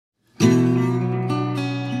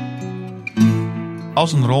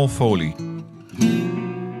als een rol folie.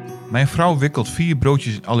 Mijn vrouw wikkelt 4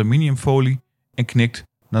 broodjes in aluminiumfolie en knikt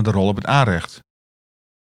naar de rol op het aanrecht.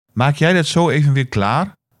 Maak jij dat zo even weer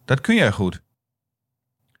klaar? Dat kun jij goed.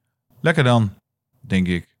 Lekker dan, denk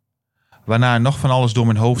ik. Waarna nog van alles door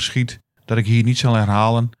mijn hoofd schiet dat ik hier niet zal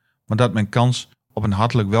herhalen, maar dat mijn kans op een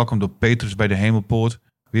hartelijk welkom door Petrus bij de hemelpoort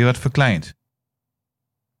weer wat verkleint.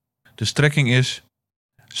 De strekking is: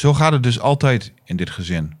 zo gaat het dus altijd in dit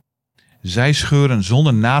gezin. Zij scheuren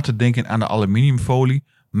zonder na te denken aan de aluminiumfolie,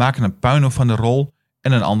 maken een puinhoop van de rol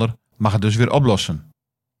en een ander mag het dus weer oplossen.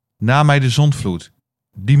 Na mij de zondvloed.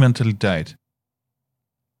 Die mentaliteit.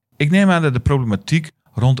 Ik neem aan dat de problematiek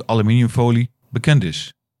rond aluminiumfolie bekend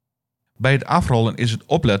is. Bij het afrollen is het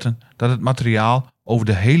opletten dat het materiaal over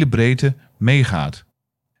de hele breedte meegaat.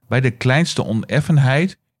 Bij de kleinste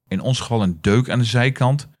oneffenheid, in ons geval een deuk aan de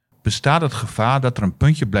zijkant, bestaat het gevaar dat er een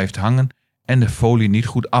puntje blijft hangen en de folie niet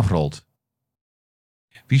goed afrolt.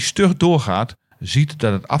 Wie stug doorgaat, ziet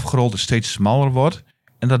dat het afgerolde steeds smaller wordt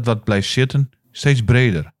en dat wat blijft zitten steeds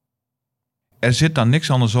breder. Er zit dan niks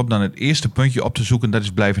anders op dan het eerste puntje op te zoeken dat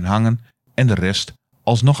is blijven hangen en de rest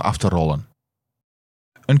alsnog af te rollen.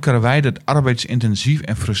 Een karwei dat arbeidsintensief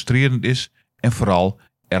en frustrerend is en vooral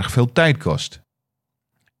erg veel tijd kost.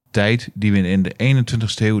 Tijd die we in de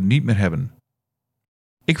 21ste eeuw niet meer hebben.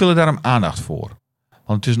 Ik wil er daarom aandacht voor,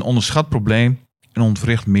 want het is een onderschat probleem en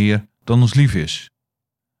ontwricht meer dan ons lief is.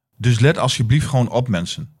 Dus let alsjeblieft gewoon op,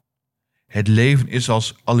 mensen. Het leven is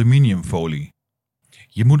als aluminiumfolie.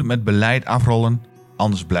 Je moet het met beleid afrollen,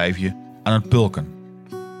 anders blijf je aan het pulken.